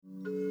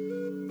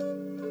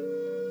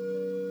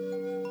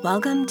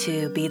Welcome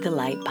to Be the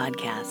Light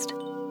podcast.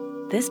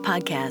 This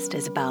podcast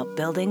is about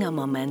building a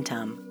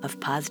momentum of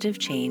positive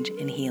change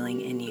and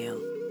healing in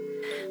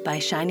you by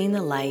shining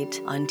the light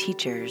on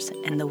teachers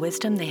and the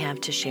wisdom they have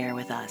to share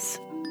with us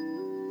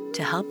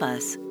to help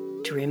us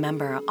to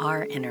remember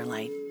our inner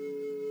light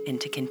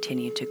and to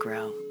continue to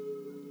grow.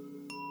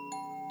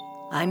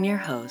 I'm your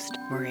host,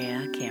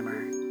 Maria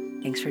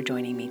Kammerer. Thanks for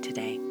joining me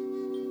today.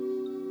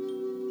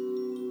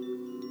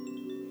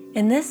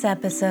 In this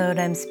episode,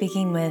 I'm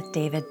speaking with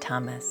David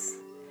Thomas.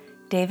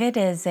 David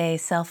is a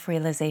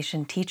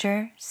self-realization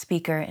teacher,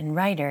 speaker, and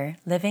writer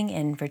living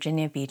in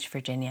Virginia Beach,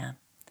 Virginia.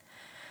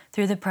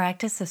 Through the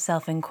practice of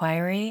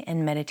self-inquiry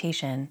and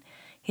meditation,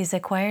 he's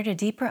acquired a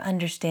deeper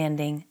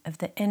understanding of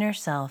the inner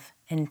self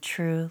and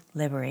true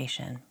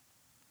liberation.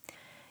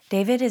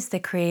 David is the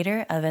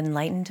creator of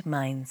Enlightened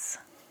Minds,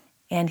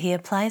 and he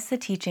applies the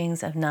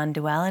teachings of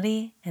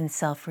non-duality and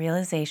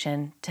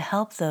self-realization to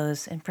help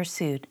those in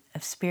pursuit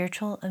of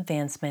spiritual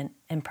advancement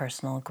and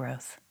personal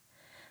growth.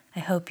 I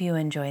hope you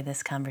enjoy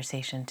this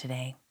conversation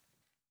today.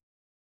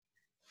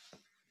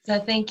 So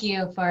thank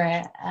you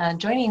for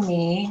joining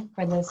me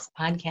for this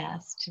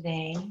podcast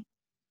today.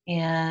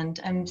 And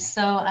I'm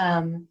so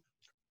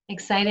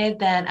excited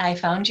that I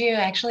found you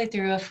actually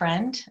through a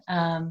friend,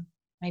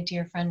 my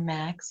dear friend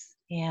Max.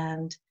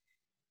 And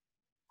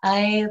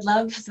I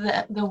love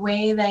the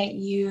way that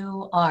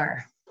you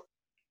are.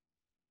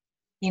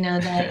 You know,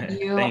 that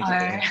you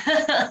are,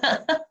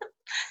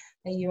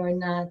 that you are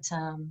not,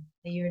 that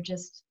you're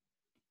just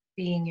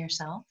being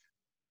yourself.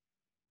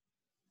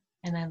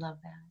 And I love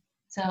that.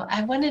 So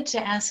I wanted to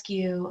ask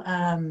you,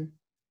 and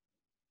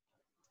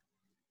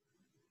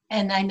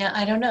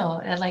I don't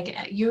know, like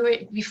you were,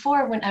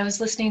 before when I was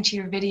listening to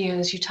your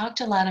videos, you talked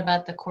a lot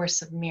about the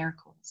Course of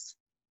Miracles.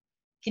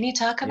 Can you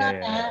talk about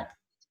that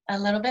a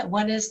little bit?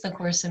 What is the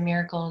Course of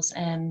Miracles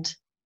and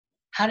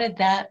how did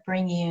that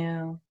bring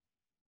you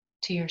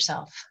to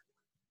yourself?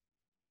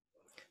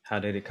 How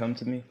did it come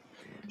to me?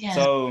 Yeah.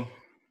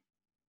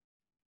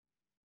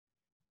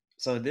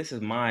 So this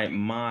is my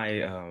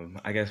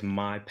I guess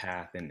my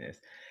path in this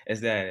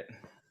is that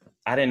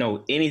I didn't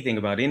know anything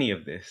about any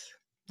of this.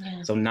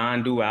 Yeah. So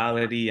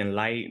non-duality,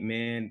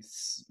 enlightenment,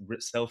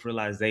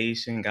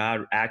 self-realization,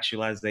 God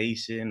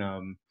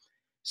actualization,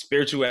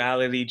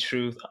 spirituality,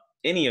 truth,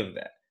 any of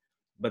that.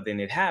 But then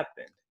it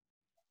happened.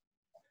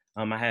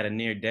 I had a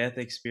near-death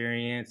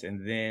experience,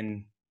 and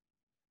then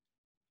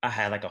I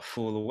had like a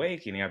full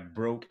awakening. I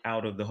broke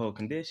out of the whole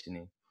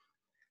conditioning.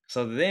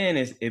 So then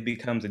it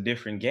becomes a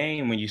different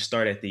game when you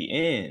start at the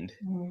end.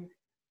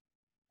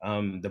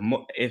 Mm-hmm.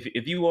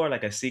 If you are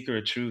like a seeker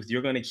of truth,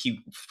 you're going to keep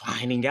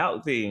finding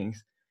out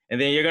things. And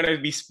then you're going to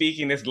be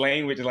speaking this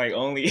language like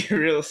only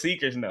real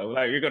seekers know.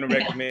 Like you're going to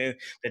recommend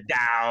the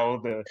Tao,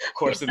 the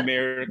Course of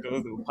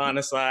Miracles, the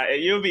Upanishad,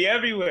 and you'll be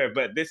everywhere.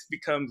 But this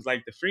becomes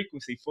like the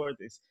frequency for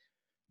this.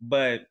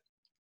 But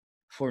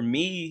for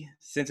me,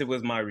 since it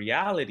was my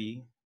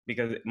reality,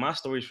 because my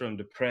story's from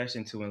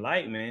depression to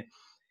enlightenment,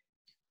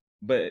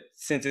 but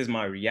since it's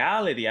my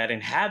reality, I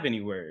didn't have any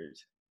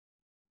words.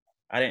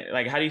 I didn't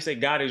like, how do you say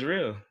God is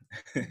real?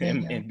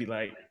 and be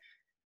like,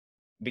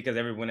 because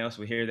everyone else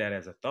would hear that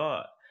as a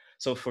thought.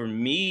 So for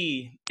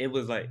me, it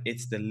was like,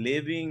 it's the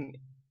living,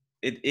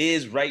 it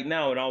is right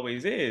now, it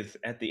always is.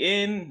 At the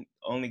end,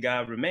 only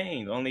God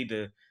remains, only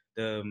the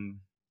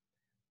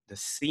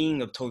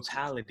seeing of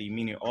totality,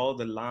 meaning all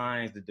the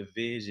lines, the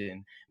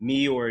division,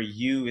 me or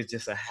you is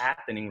just a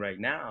happening right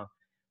now.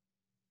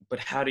 But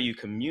how do you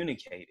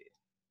communicate it?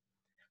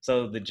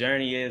 So the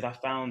journey is, I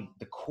found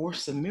the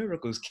Course of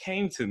Miracles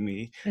came to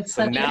me.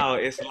 So now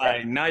it's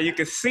like, now you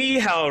can see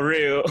how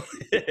real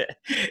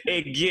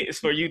it gets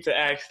for you to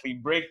actually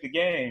break the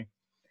game.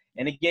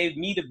 And it gave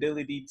me the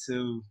ability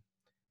to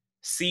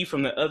see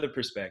from the other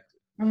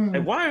perspective.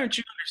 Like, why aren't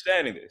you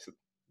understanding this?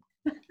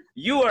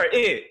 You are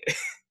it.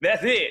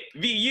 That's it.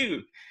 Be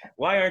you.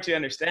 Why aren't you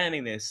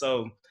understanding this?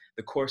 So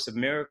the Course of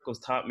Miracles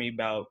taught me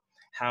about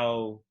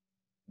how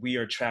we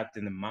are trapped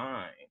in the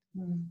mind.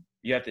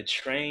 You have to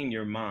train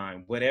your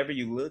mind. Whatever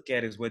you look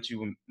at is what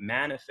you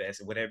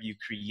manifest, whatever you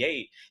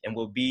create, and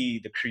will be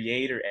the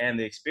creator and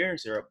the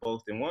experiencer are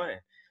both in one.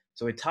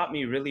 So it taught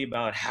me really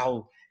about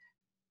how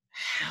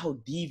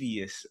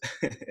devious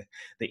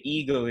the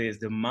ego is,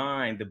 the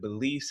mind, the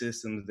belief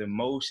systems, the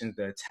emotions,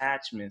 the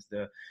attachments,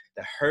 the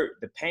hurt,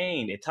 the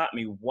pain. It taught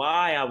me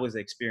why I was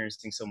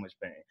experiencing so much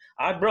pain.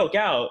 I broke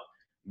out,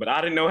 but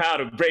I didn't know how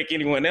to break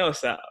anyone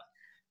else out.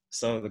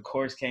 So the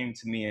Course came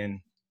to me, and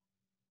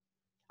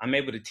I'm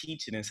able to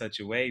teach it in such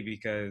a way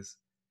because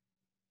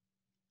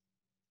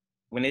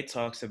when it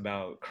talks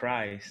about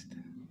Christ,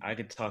 I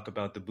could talk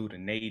about the Buddha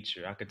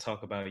nature. I could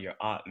talk about your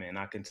Atman.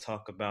 I can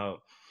talk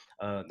about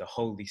the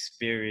Holy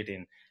Spirit,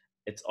 and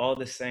it's all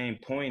the same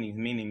pointing,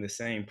 meaning the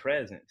same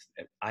presence.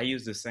 I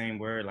use the same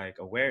word like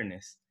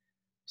awareness,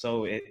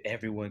 so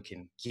everyone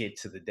can get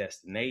to the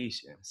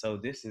destination. So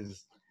this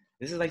is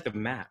like the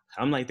map.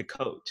 I'm like the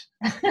coach.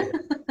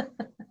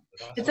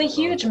 It's a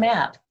huge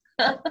map.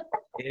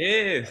 It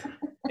is.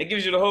 It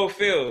gives you the whole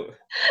field,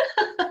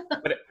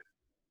 but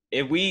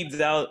it weeds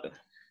out.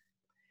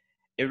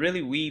 it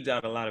really weeds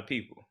out a lot of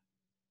people.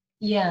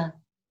 Yeah.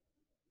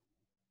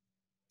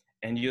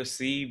 And you'll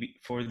see,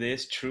 for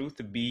this truth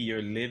to be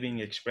your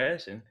living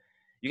expression,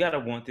 you got to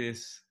want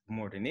this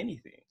more than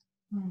anything.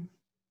 Mm.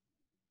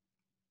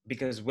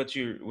 Because what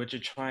you're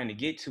trying to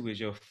get to is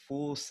your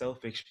full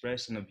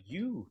self-expression of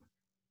you.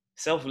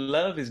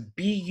 Self-love is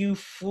be you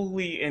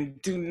fully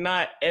and do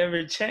not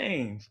ever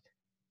change.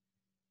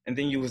 And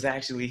then you was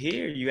actually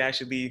here. You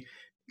actually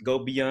go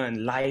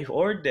beyond life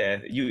or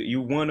death.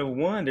 You one of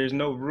one. There's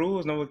no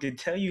rules. No one can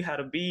tell you how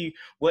to be,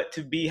 what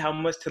to be, how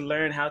much to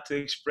learn, how to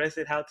express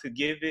it, how to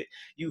give it.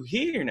 You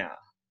here now.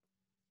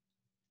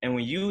 And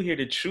when you hear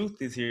the truth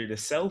is here, the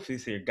self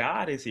is here,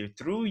 God is here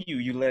through you,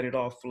 you let it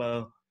all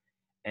flow.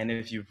 And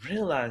if you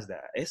realize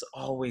that, it's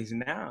always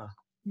now.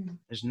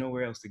 There's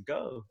nowhere else to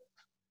go.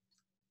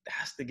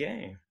 That's the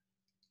game.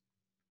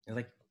 It's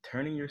like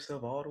turning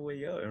yourself all the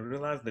way up and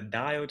realize the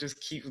dial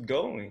just keeps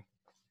going.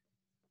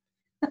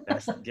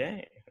 That's the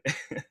game.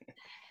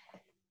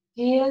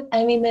 Yeah,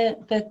 I mean,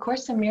 the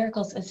Course in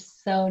Miracles is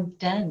so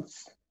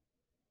dense.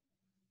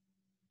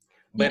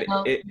 But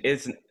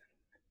it's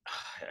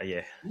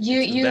yeah.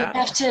 You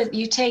have to,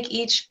 you take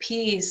each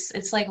piece.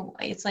 It's like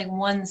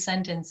one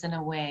sentence in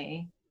a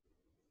way,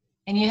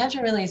 and you have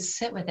to really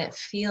sit with it,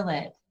 feel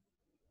it,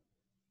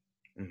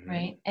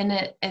 right? And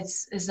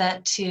is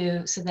that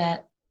so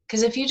that,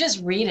 because if you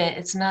just read it,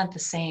 it's not the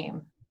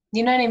same.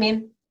 You know what I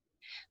mean?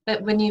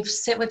 But when you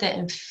sit with it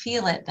and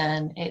feel it,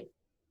 then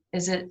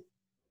is it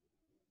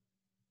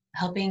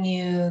helping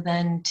you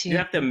then to... You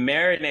have to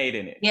marinate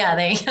in it. Yeah,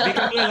 there you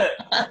go.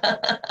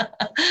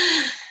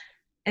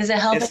 Is it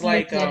helping it's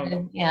like, you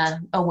to,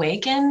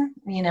 awaken,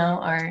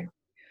 or...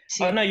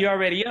 Oh, no, you're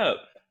already up.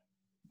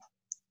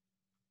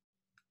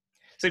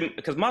 See,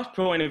 because my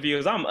point of view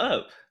is I'm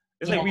up.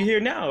 It's like, we're here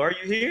now. Are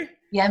you here?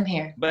 Yeah, I'm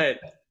here. But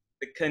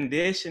the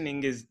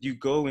conditioning is you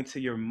go into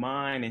your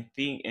mind and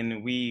think,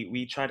 and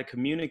we try to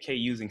communicate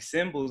using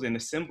symbols, and the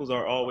symbols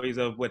are always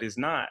of what is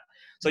not.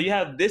 So you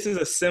have, this is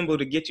a symbol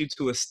to get you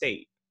to a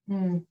state.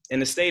 And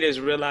the state is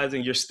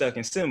realizing you're stuck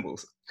in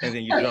symbols, and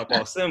then you drop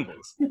all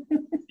symbols.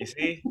 You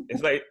see?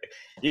 It's like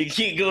you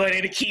keep going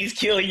and it keeps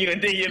killing you,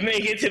 and then you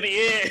make it to the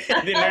end,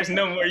 and then there's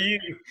no more you.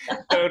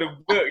 So the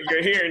book,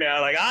 you're here now,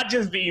 like, I'll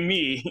just be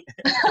me.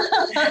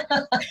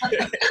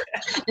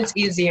 It's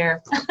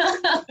easier.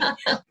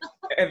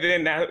 And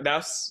then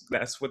that's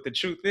what the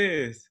truth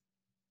is.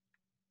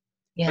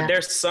 Yeah. But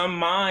there's some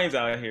minds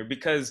out here,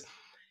 because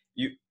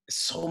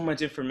so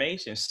much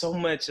information, so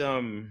much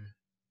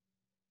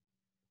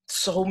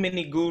so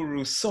many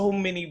gurus, so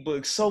many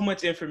books, so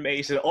much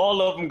information,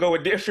 all of them go a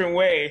different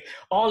way,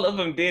 all of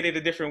them did it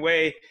a different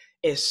way.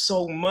 It's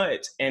so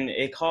much, and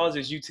it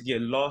causes you to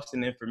get lost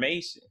in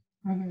information.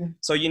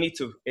 So you need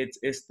to, it's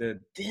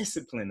the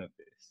discipline of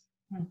this.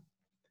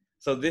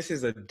 So this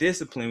is a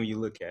discipline when you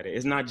look at it.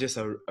 It's not just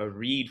a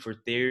read for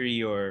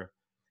theory, or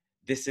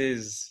this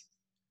is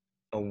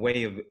a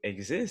way of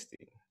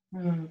existing.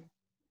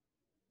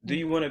 Do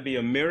you want to be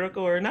a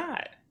miracle or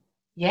not?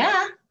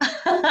 Yeah.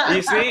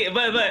 You see,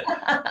 but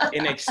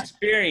an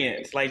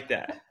experience like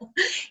that.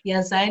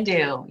 Yes, I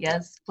do.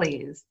 Yes,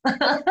 please.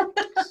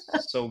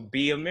 So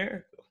be a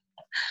miracle.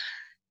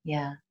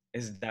 Yeah.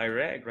 It's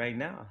direct right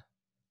now.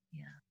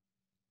 Yeah.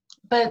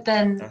 But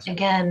then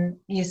again,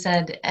 you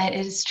said it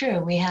is true.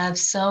 We have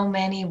so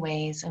many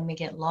ways, and we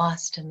get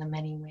lost in the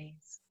many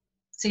ways.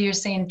 So you're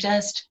saying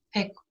just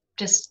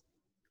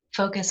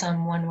focus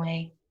on one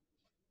way.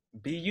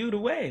 Be you the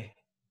way.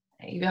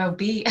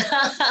 Be.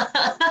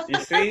 You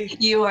see?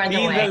 You are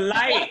the way. Be the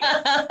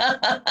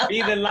light.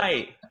 Be the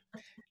light.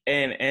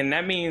 And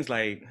that means,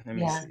 like, let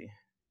me see,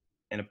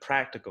 in a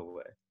practical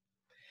way.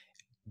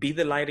 Be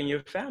the light in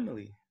your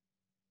family.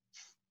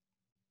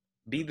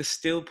 Be the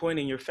still point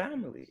in your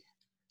family.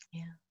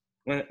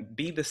 Yeah.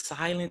 Be the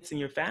silence in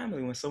your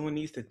family. When someone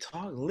needs to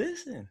talk,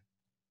 listen.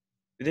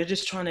 They're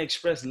just trying to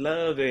express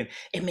love, and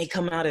it may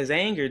come out as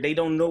anger. They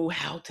don't know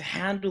how to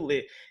handle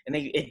it, and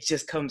it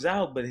just comes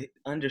out, but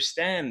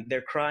understand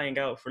they're crying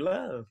out for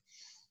love.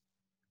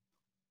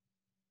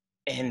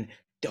 And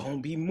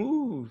don't be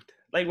moved.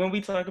 Like when we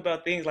talk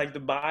about things like the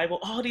Bible,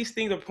 all these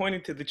things are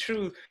pointing to the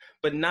truth,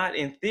 but not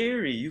in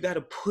theory. You got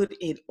to put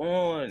it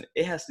on.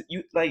 It has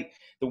to, like,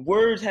 the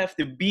words have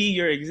to be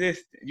your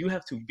existence. You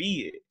have to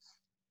be it.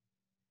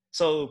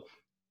 So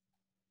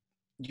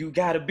you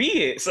got to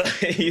be it. So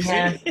you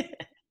see?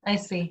 I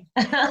see.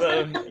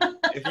 So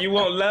if you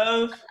want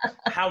love,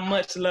 how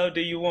much love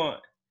do you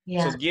want?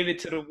 Yeah. So give it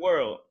to the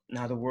world.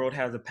 Now the world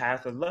has a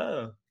path of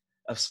love,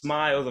 of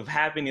smiles, of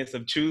happiness,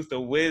 of truth,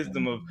 of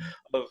wisdom,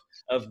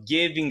 of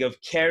giving, of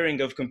caring,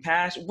 of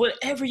compassion,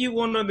 whatever you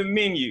want on the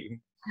menu.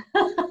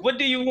 What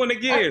do you want to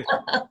give?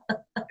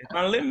 It's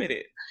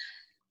unlimited.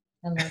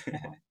 I love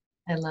that.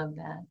 I love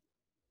that.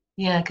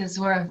 Yeah, because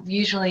we're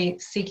usually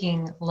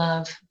seeking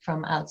love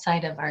from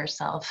outside of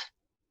ourselves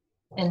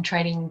and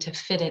trying to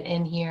fit it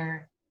in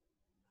here.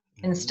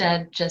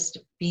 Instead, just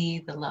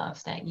be the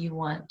love that you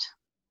want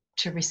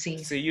to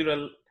receive. So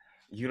you're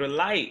the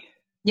light.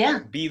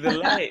 Yeah. Be the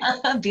light.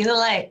 Be the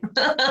light.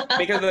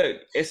 Because look,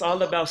 it's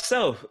all about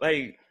self.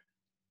 Like,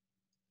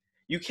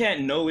 You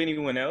can't know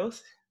anyone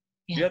else.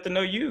 Yeah. You have to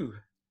know you.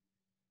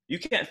 You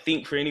can't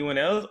think for anyone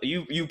else.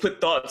 You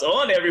put thoughts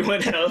on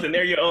everyone else, and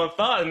they're your own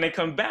thoughts, and they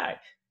come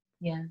back.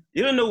 Yeah.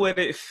 You don't know what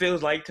it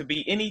feels like to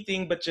be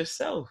anything but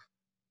yourself.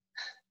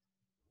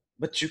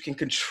 But you can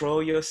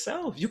control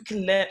yourself. You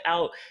can let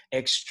out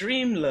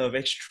extreme love,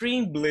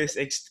 extreme bliss.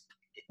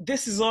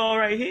 This is all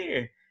right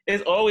here.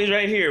 It's always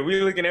right here.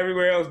 We're looking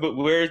everywhere else but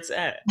where it's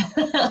at.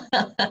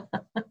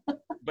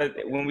 But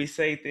when we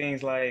say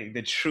things like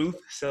the truth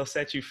shall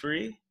set you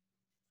free,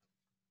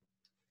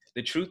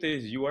 the truth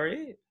is you are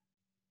it.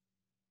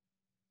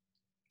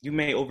 You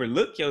may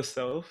overlook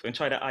yourself and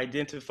try to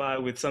identify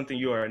with something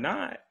you are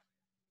not.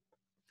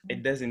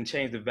 It doesn't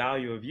change the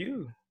value of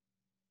you.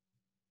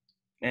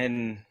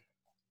 And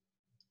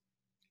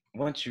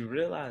once you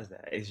realize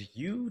that, it's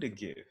you the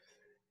gift.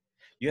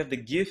 You have the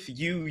gift,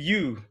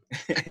 you.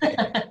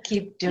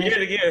 Keep doing You're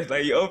the gift.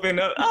 Like you open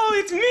up, oh,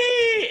 it's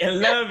me, and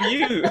love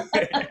you.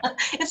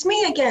 It's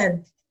me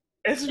again.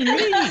 It's me.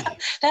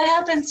 That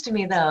happens to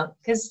me though,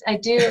 because I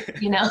do,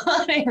 you know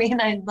what I mean?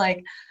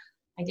 I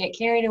get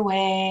carried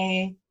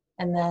away,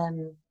 and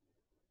then,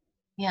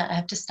 yeah, I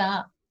have to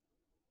stop.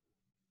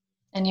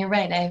 And you're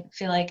right. I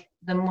feel like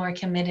the more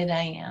committed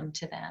I am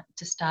to that,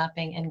 to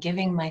stopping and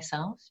giving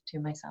myself to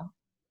myself,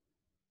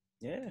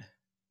 Yeah.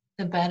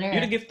 the better.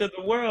 You're the gift of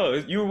the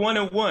world. You're one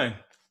of one.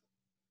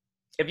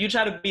 If you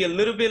try to be a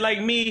little bit like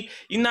me,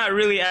 you're not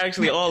really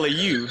actually all of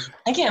you.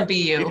 I can't be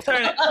you. You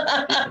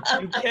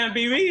can't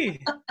be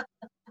me.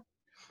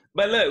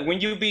 But look, when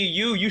you be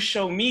you, you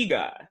show me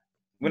God.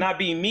 When I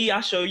be me,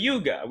 I show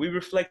you God. We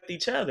reflect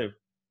each other.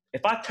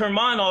 If I turn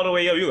mine all the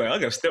way up, you're like, I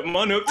gotta step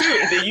mine up too.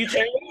 And then you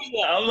turn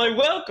me up. I'm like,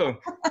 welcome.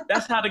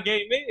 That's how the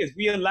game is.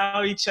 We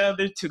allow each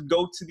other to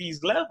go to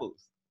these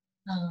levels.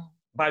 Oh.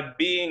 By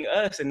being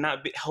us and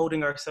not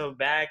holding ourselves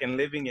back and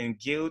living in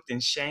guilt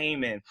and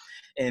shame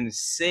and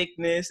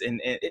sickness.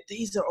 And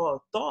these are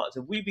all thoughts.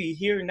 If we be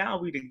here now,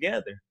 we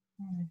together.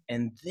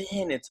 And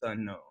then it's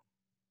unknown.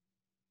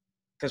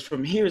 Because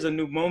from here is a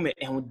new moment,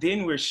 and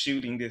then we're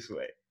shooting this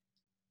way.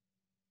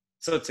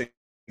 So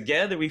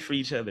together we free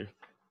each other.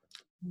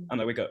 I'm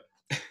like, wake up.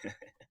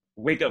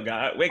 Wake up,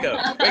 God. Wake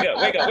up. Wake up.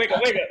 Wake up. Wake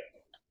up. Wake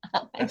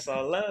up. That's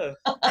all love.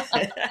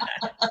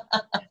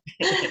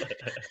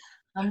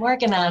 I'm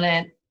working on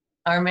it.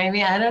 Or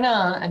maybe, I don't know.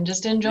 I'm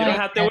just enjoying it. You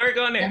don't have to work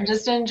on it. I'm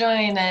just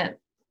enjoying it.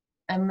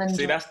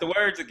 See, that's the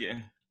words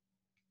again.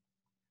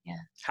 Yeah.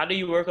 How do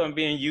you work on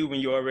being you when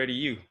you're already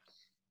you?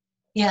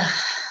 Yeah.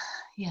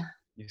 Yeah.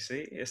 You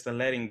see, it's the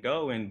letting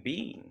go and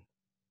being.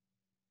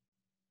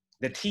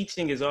 The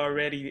teaching is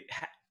already,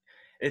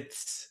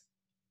 it's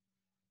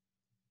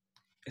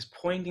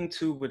pointing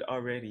to what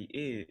already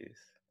is.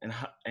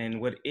 And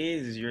what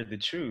is, you're the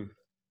truth.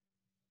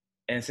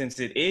 And since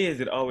it is,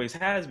 it always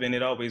has been,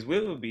 it always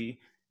will be,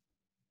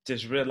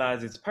 just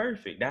realize it's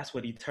perfect. That's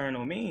what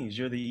eternal means.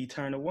 You're the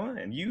eternal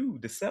one. You,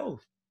 the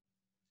self.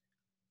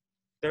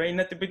 There ain't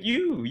nothing but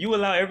you. You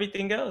allow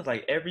everything else,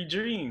 like every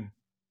dream,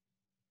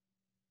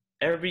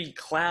 every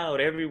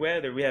cloud, every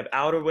weather. We have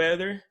outer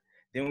weather,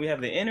 then we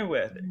have the inner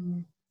weather.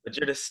 But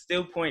you're the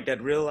still point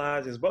that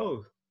realizes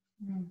both.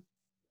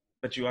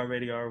 But you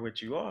already are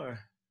what you are.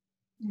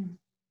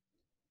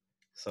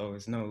 So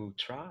it's no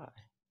try.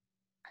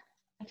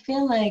 I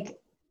feel like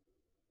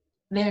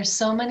there's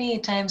so many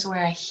times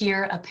where I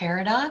hear a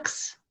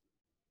paradox,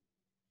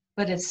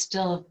 but it's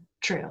still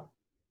true.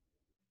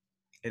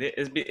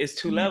 It's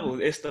two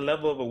levels. It's the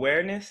level of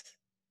awareness,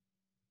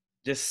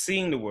 just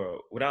seeing the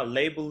world without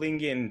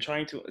labeling it and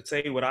trying to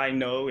say what I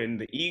know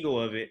and the ego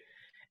of it.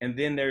 And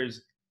then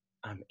there's,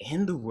 I'm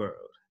in the world.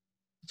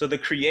 So the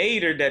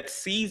creator that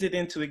sees it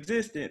into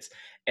existence,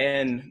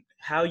 and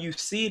how you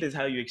see it is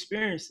how you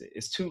experience it.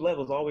 It's two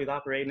levels always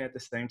operating at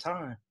the same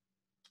time.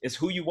 It's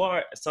who you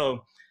are.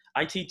 So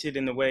I teach it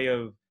in the way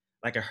of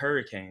like a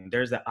hurricane.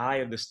 There's the eye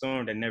of the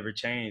storm that never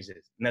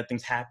changes.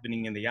 Nothing's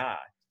happening in the eye.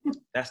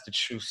 That's the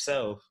true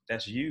self.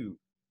 That's you.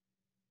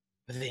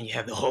 But then you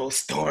have the whole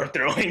storm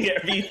throwing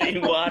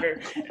everything, water,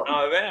 and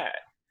all that.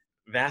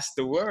 That's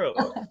the world.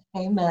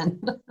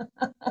 Amen.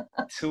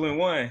 2 in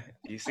 1.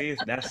 You see,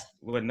 that's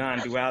what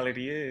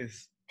non-duality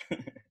is.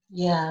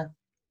 Yeah.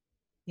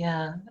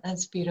 Yeah,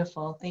 that's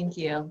beautiful. Thank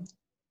you.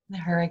 The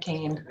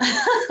hurricane.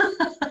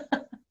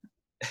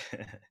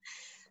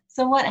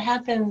 So what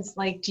happens,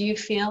 like, do you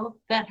feel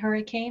that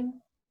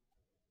hurricane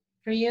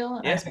for you?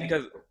 Yes,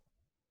 because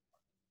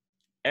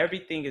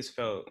everything is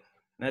felt.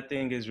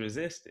 Nothing is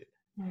resisted.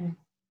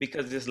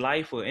 Because this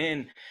life will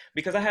end.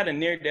 Because I had a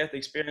near-death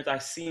experience,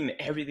 I've seen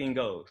everything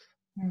goes.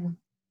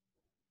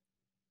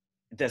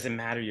 It doesn't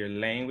matter your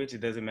language.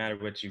 It doesn't matter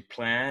what you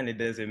plan. It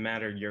doesn't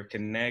matter your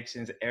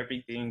connections.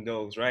 Everything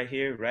goes right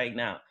here, right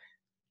now.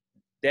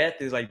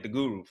 Death is like the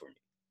guru for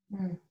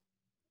me.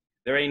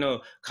 There ain't no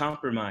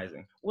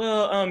compromising.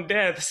 Well,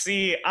 death,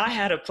 see, I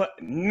had a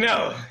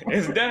no,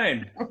 it's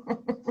done.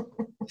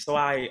 So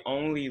I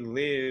only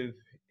live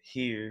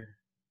here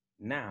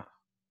now.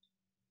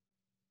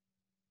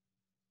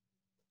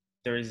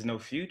 There is no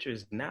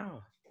futures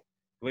now.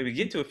 The way we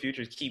get to a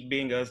future is keep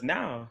being us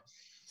now.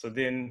 So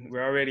then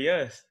we're already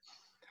us.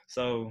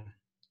 So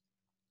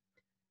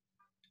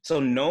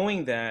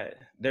knowing that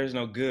there's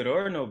no good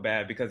or no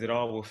bad because it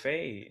all will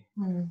fade.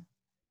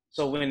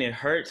 So when it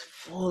hurts,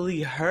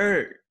 fully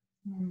hurt.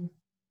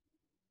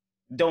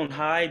 Don't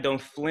hide, don't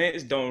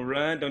flinch, don't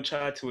run, don't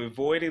try to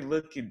avoid it.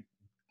 Look it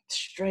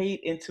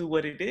straight into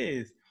what it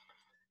is.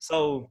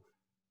 So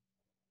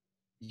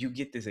you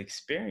get this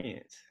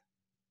experience.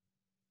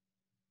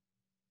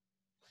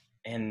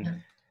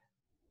 And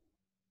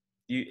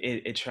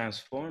it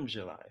transforms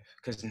your life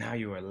because now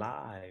you're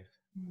alive.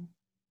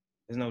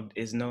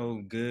 There's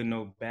no good,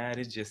 no bad.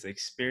 It's just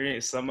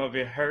experience. Some of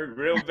it hurt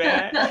real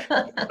bad.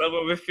 Some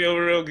of it feel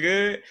real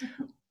good,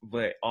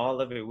 but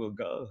all of it will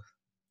go.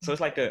 So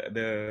it's like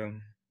a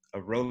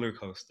roller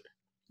coaster.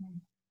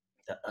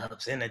 The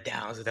ups and the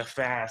downs, the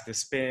fast, the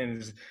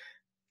spins.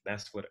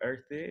 That's what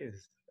Earth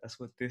is. That's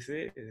what this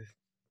is.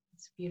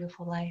 It's a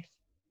beautiful life.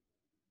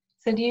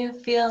 So do you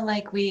feel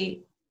like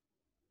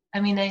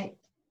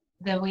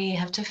that we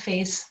have to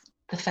face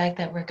the fact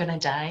that we're going to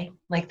die?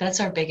 Like that's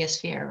our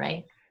biggest fear,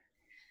 right?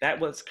 That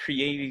was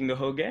creating the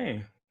whole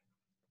game.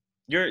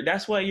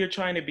 That's why you're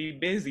trying to be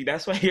busy.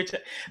 That's why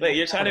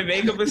you're trying to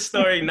make up a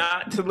story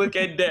not to look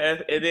at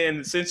death. And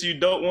then since you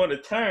don't want to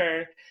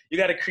turn, you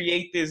got to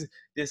create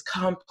this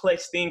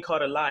complex thing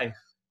called a life.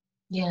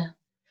 Yeah.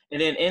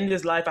 And then in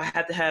this life, I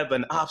had to have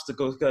an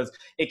obstacle because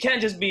it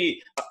can't just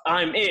be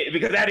I'm it,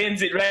 because that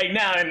ends it right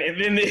now. And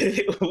then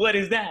what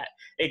is that?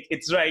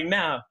 It's right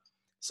now.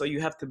 So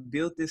you have to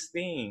build this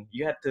thing.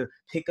 You have to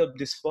pick up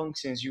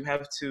dysfunctions. You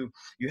have to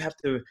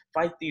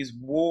fight these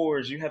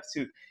wars. You have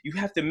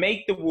to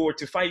make the war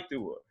to fight the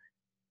war.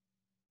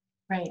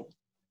 Right.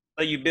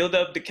 So you build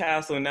up the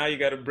castle, and now you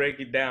got to break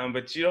it down,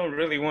 but you don't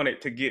really want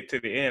it to get to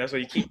the end. That's why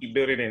you keep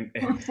building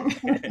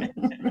it.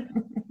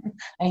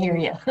 I hear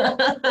you.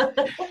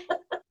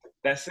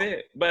 That's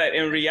it. But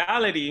in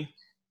reality,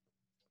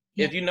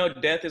 if you know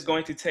death is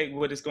going to take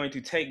what it's going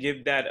to take,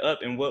 give that up,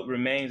 and what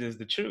remains is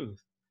the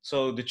truth.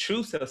 So the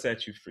truth shall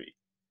set you free.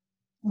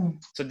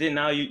 So then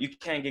now you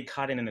can't get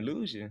caught in an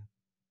illusion.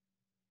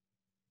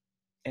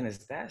 And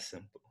it's that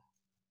simple.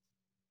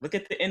 Look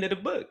at the end of the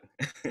book.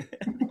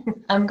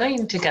 I'm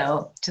going to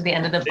go to the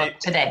end of the book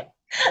today.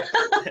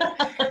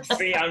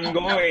 See, I'm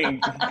going.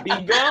 Be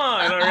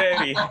gone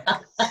already.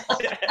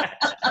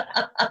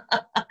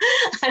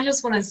 I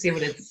just want to see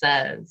what it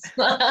says.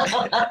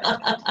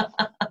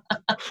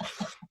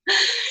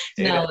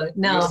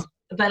 No.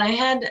 But I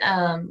had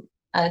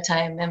a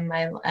time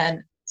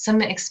in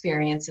some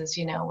experiences,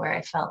 where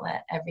I felt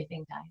that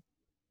everything died.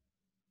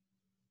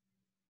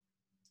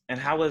 And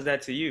how was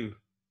that to you?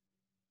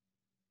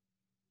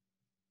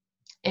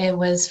 It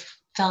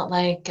felt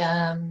like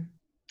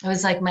it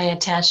was like my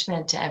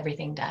attachment to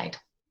everything died.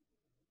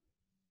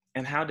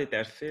 And how did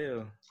that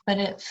feel? But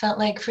it felt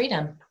like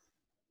freedom.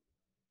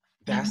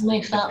 That's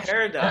the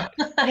paradox.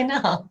 I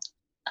know.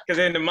 Because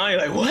in the mind,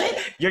 you're like,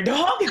 what? Your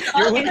dog?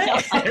 Your what?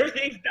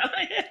 Everything's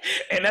dying?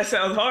 And that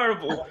sounds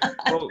horrible.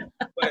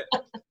 But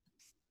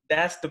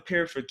that's the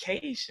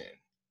purification.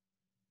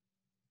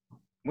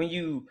 When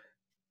you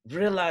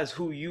realize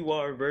who you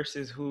are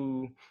versus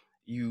who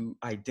you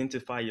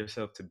identify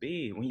yourself to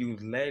be, when you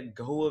let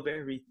go of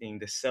everything,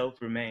 the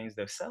self remains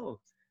the self.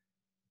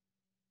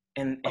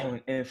 And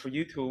for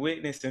you to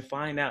witness and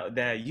find out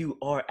that you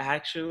are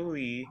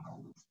actually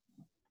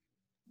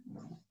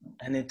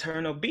an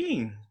eternal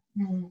being.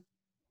 Mm-hmm.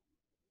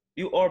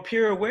 You are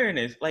pure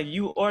awareness. Like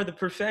you are the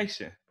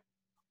perfection.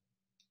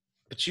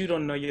 But you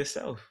don't know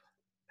yourself.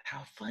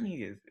 How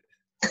funny is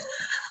this?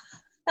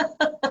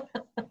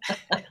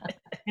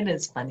 It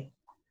is funny.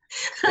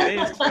 It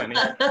is funny.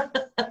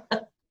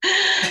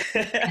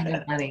 Kind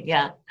of funny,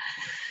 yeah.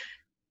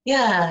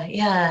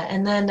 Yeah.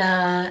 And then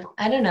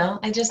I don't know.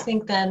 I just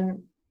think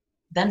then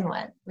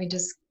what? We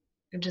just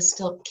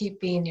still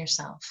keep being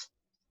yourself.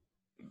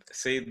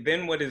 See,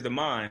 then what is the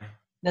mind?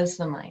 That's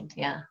the mind,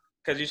 yeah.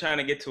 Because you're trying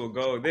to get to a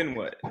goal, then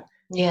what?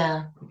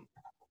 Yeah.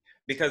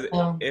 Because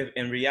if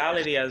in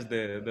reality, as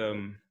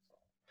the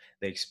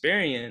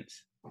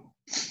experience,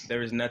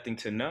 there is nothing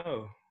to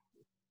know.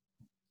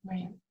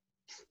 Right.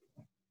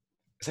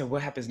 So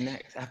what happens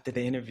next after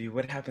the interview?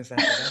 What happens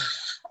after that?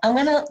 I'm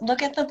gonna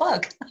look at the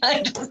book.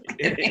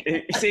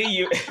 See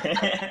you.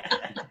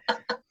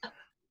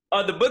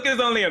 Oh, the book is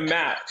only a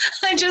map.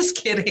 I'm just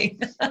kidding.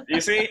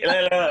 You see?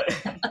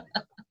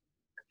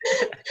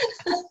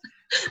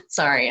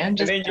 Sorry, I'm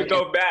just. And then you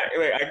go back.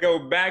 I go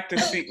back to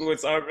see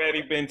what's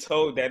already been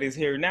told that is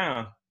here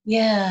now.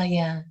 Yeah.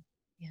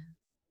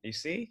 You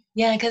see?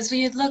 Yeah, because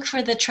we look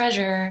for the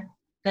treasure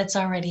that's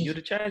already. You're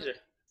the treasure.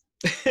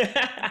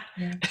 Yeah.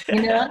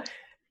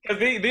 Because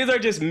these are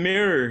just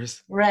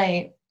mirrors.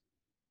 Right.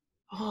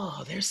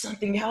 Oh, there's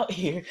something out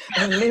here,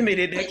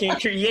 unlimited, that can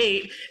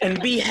create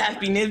and be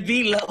happiness,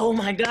 be love. Oh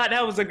my God,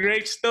 that was a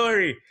great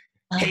story.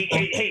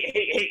 Hey.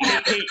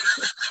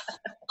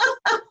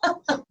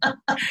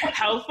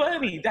 How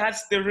funny.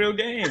 That's the real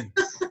game.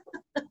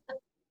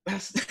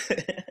 That's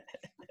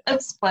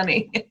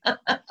funny.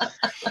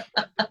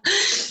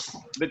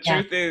 The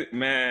truth is,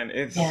 man,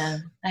 it's... Yeah,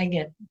 I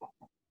get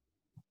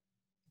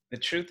The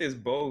truth is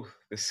both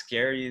the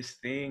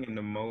scariest thing and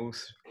the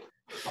most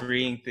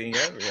freeing thing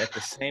ever at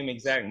the same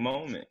exact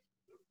moment.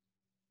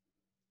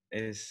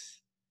 Is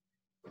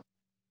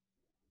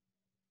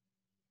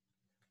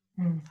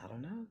I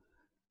don't know.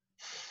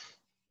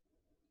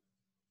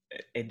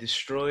 It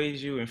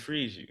destroys you and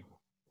frees you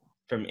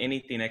from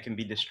anything that can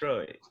be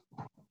destroyed.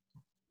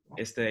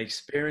 It's the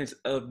experience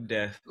of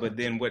death, but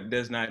then what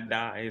does not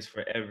die is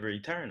forever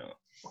eternal.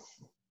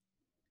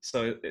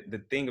 So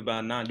the thing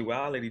about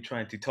non-duality,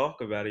 trying to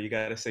talk about it, you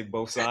got to say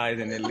both sides,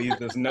 and it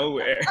leaves us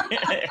nowhere.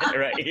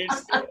 Right here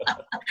still.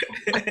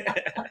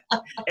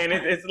 And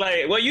it's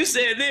like, well, you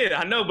said this,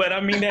 I know, but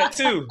I mean that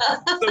too.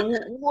 So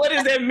what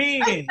does that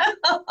mean?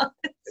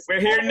 We're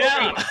here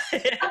now.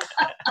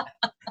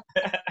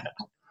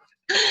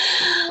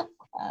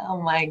 Oh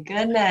my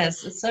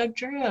goodness, it's so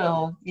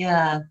true.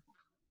 Yeah.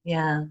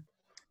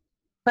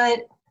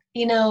 But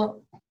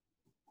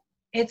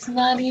it's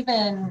not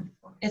even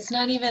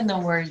the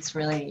words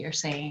really you're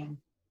saying.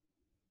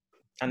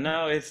 I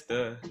know it's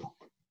because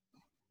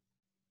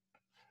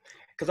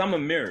I'm a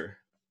mirror.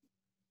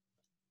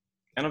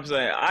 And I'm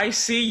saying, I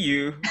see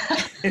you.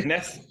 And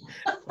that's,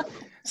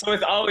 so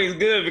it's always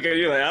good because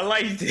you're like, I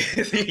like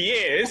this.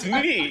 Yeah, it's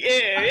me.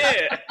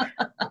 Yeah.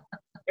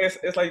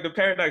 It's like the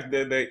paradox,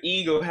 the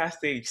ego has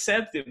to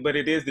accept it, but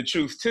it is the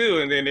truth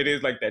too. And then it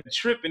is like that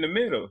trip in the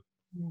middle.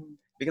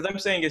 Because I'm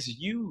saying it's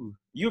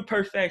you're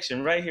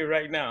perfection right here,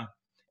 right now.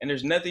 And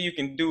there's nothing you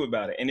can do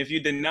about it. And if you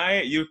deny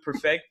it, you're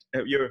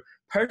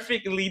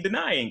perfectly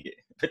denying it,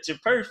 but you're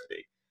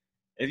perfect.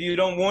 If you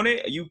don't want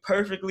it, you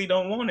perfectly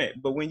don't want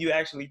it. But when you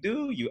actually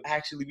do, you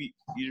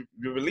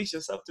release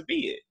yourself to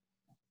be it.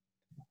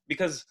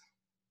 Because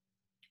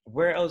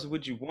where else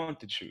would you want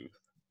the truth?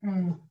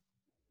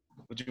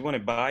 Would you want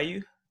it by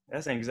you?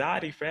 That's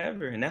anxiety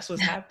forever. And that's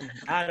what's happening.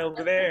 God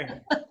over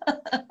there.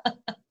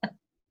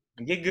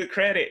 Get good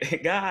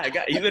credit. God,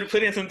 you better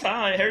put in some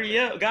time. Hurry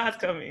up. God's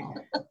coming.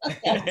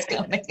 God's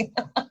coming.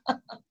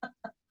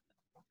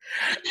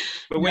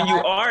 But when you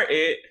are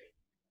it,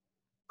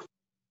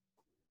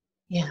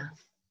 yeah,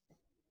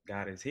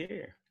 God is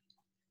here.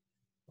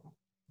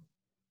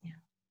 Yeah.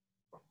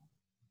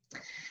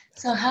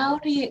 So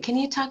can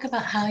you talk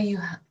about how you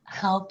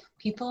help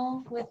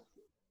people with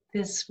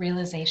this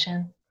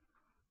realization?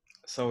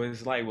 So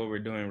it's like what we're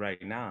doing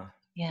right now.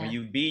 Yeah. When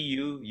you be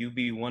you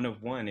be one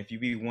of one. If you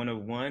be one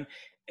of one,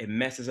 it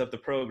messes up the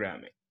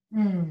programming.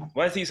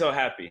 Why is he so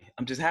happy?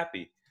 I'm just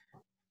happy.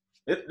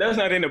 That's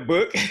not in the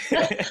book.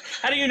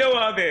 How do you know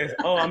all this?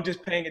 Oh, I'm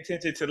just paying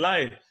attention to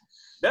life.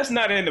 That's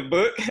not in the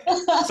book.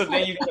 So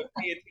then you gotta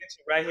pay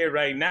attention right here,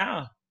 right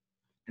now.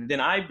 And then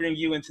I bring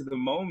you into the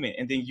moment.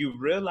 And then you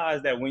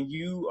realize that when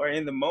you are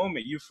in the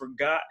moment, you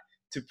forgot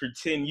to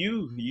pretend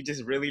you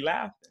just really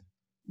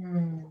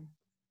laughing.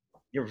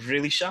 You're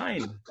really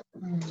shining.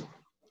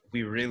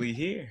 We're really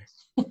here.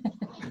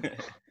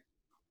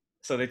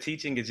 So the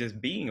teaching is just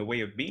being, a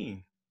way of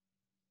being.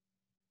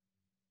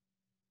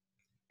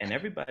 And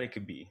everybody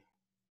could be.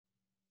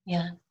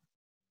 Yeah.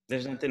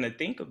 There's nothing to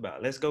think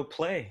about. Let's go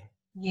play.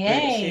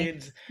 Yay.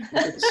 The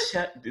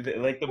kids,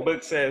 like the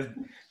book says,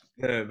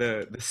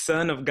 the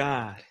Son of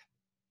God,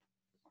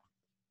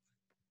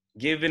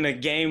 given a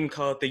game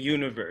called the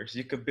universe.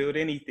 You could build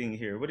anything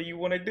here. What do you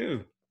want to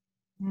do?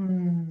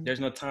 There's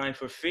no time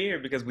for fear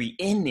because we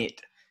in it.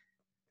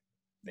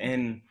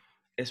 And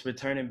it's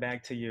returning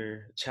back to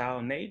your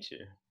child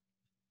nature.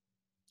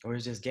 Or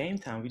it's just game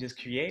time. We just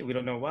create. We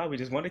don't know why. We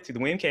just wanted to. The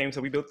wind came,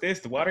 so we built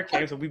this. The water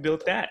came, so we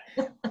built that.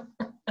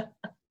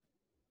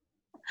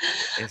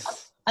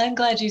 I'm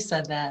glad you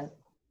said that.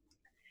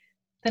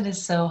 That is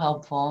so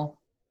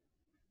helpful.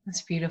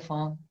 That's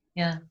beautiful.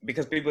 Yeah.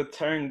 Because people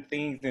turn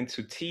things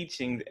into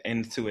teachings,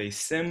 into a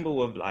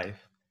symbol of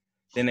life.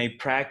 Then they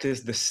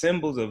practice the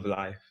symbols of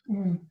life.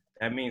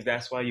 That means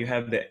that's why you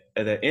have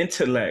the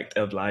intellect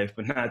of life,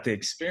 but not the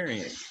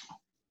experience.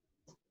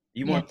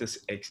 You want this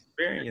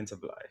experience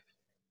of life.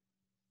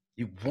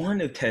 You want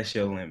to test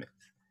your limits.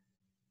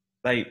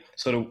 Like,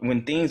 so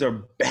when things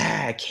are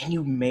bad, can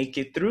you make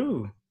it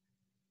through?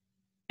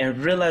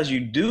 And realize you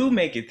do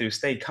make it through.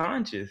 Stay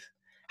conscious.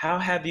 How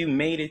have you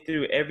made it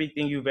through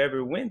everything you've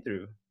ever went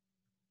through?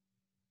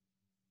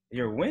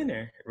 You're a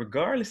winner,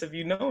 regardless of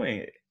you knowing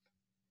it.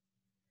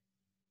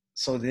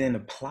 So then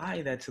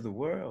apply that to the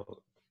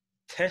world.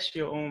 Test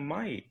your own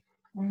might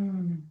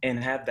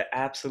and have the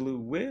absolute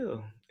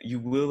will. You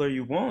will or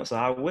you won't, so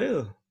I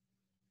will.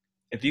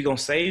 If you're going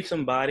to save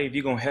somebody, if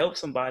you're going to help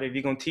somebody, if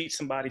you're going to teach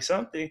somebody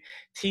something,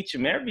 teach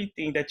them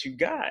everything that you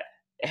got.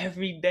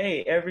 Every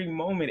day, every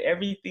moment,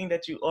 everything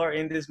that you are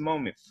in this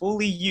moment,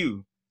 fully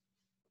you.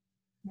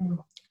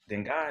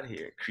 Then God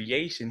here,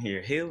 creation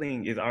here,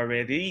 healing is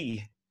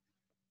already.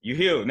 You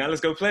healed. Now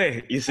let's go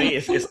play. You see,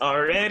 it's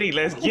already.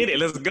 Let's get it.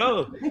 Let's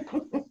go.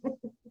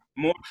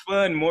 More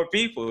fun, more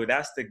people.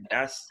 That's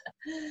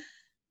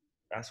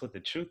what the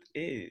truth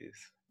is.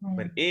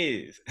 But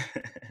is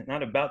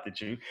not about the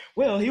truth.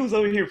 Well, he was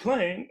over here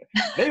playing.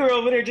 They were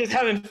over there just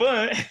having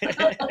fun.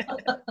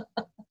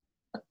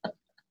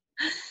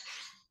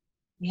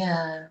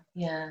 Yeah.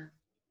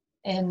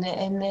 And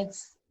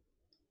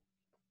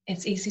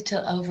it's easy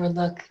to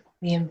overlook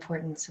the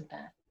importance of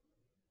that.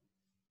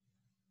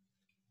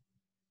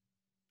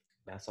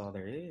 That's all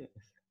there is.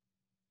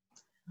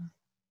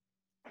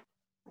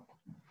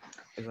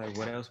 It's like,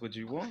 what else would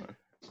you want?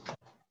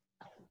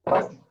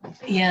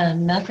 Yeah,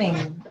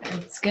 nothing.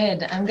 It's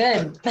good. I'm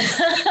good.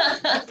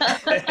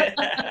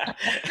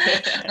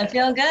 I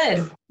feel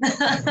good.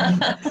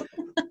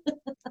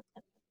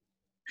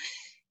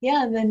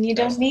 Yeah, then you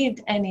don't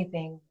need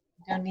anything.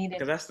 You don't need it.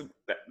 Because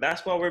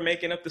that's why we're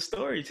making up the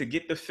story, to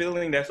get the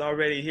feeling that's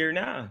already here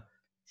now.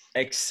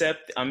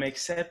 I'm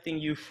accepting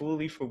you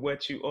fully for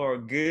what you are.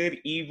 Good,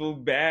 evil,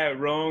 bad,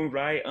 wrong,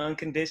 right,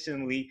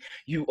 unconditionally.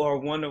 You are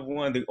one of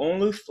one. The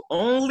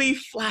only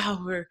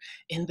flower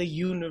in the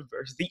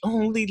universe. The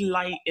only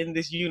light in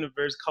this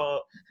universe,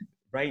 called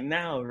right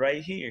now,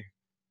 right here.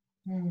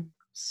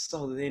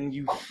 So then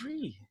you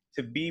free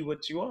to be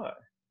what you are.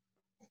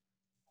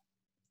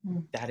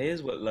 That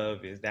is what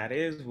love is. That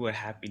is what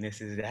happiness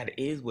is. That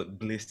is what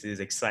bliss is,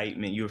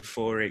 excitement,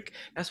 euphoric.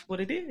 That's what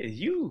it is.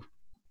 You.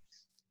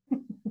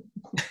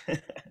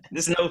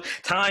 There's no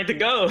time to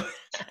go.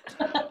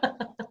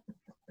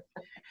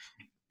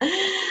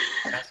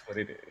 That's what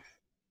it is.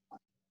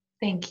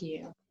 Thank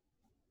you.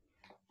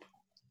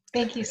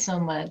 Thank you so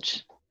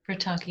much for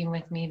talking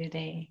with me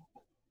today.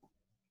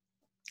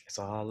 It's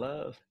all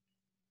love.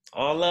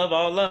 All love,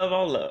 all love,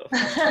 all love.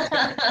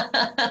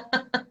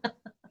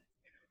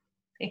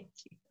 Thank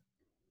you.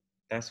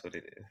 That's what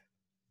it is.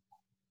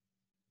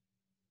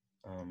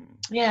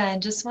 Yeah, I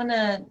just want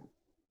to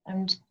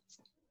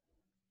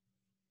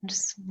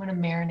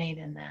marinate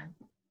in that.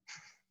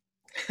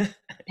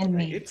 In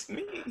me. It's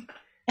me.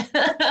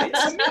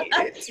 It's me.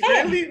 It's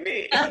really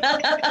me.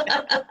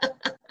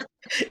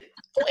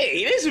 Wait,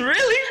 it's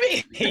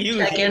really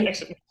me.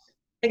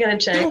 I gotta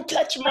check. Don't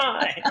touch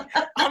mine.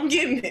 I'm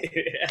getting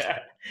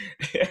it.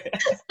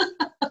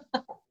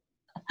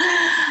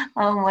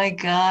 Oh my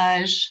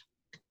gosh.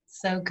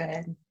 So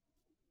good.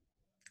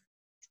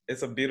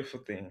 It's a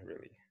beautiful thing,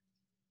 really.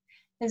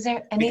 Is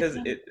there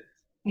anything?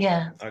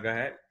 Yeah. Oh, go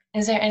ahead.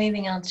 Is there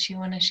anything else you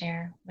want to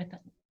share with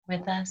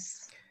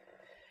us?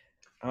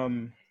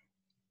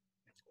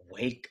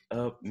 Wake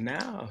up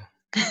now.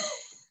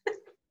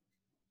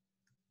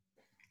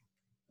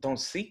 Don't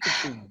seek the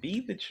truth,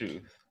 be the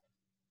truth.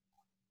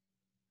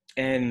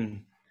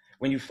 And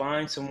when you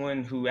find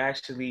someone who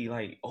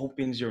actually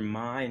opens your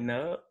mind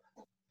up,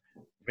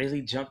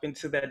 really jump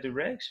into that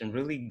direction,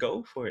 really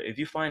go for it. If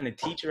you find a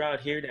teacher out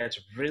here that's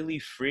really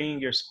freeing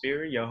your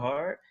spirit, your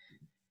heart,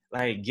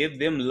 give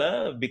them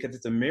love, because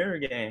it's a mirror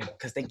game,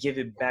 because they give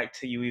it back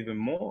to you even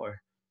more.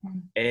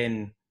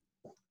 And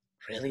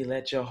really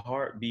let your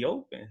heart be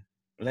open.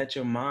 Let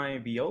your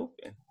mind be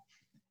open.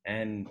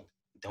 And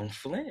don't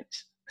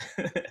flinch.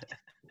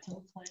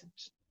 Don't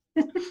flinch.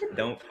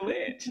 Don't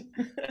flinch.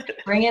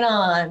 Bring it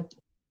on.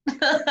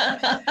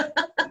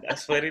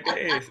 That's what it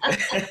is.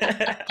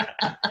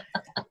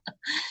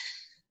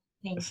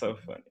 It's so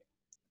funny.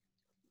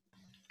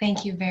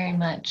 Thank you very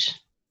much.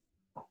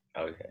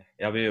 Okay.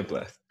 Y'all be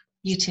blessed.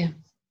 You too.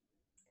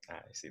 All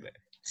right. See you later.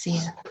 See ya.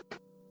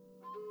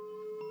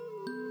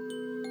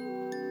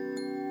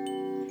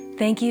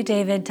 Thank you,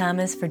 David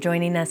Thomas, for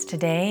joining us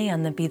today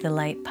on the Be the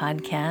Light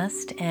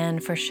podcast,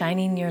 and for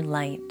shining your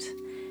light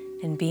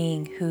and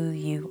being who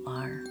you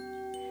are.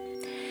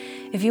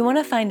 If you want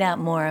to find out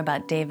more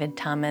about David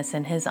Thomas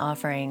and his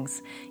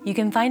offerings, you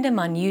can find him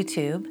on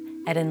YouTube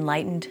at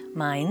Enlightened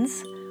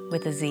Minds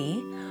with a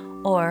Z,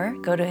 or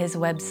go to his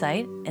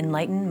website,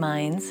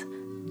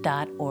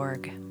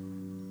 enlightenedminds.org.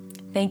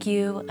 Thank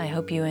you. I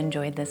hope you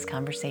enjoyed this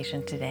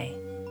conversation today.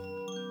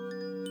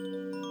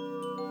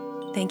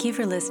 Thank you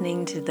for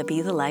listening to the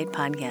Be the Light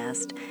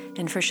podcast,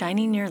 and for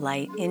shining your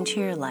light into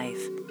your life,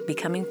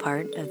 becoming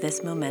part of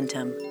this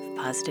momentum of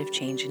positive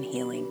change and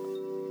healing.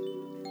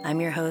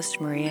 I'm your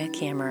host, Maria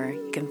Kammerer.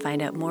 You can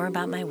find out more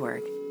about my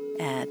work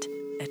at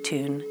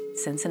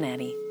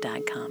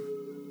attunecincinnati.com.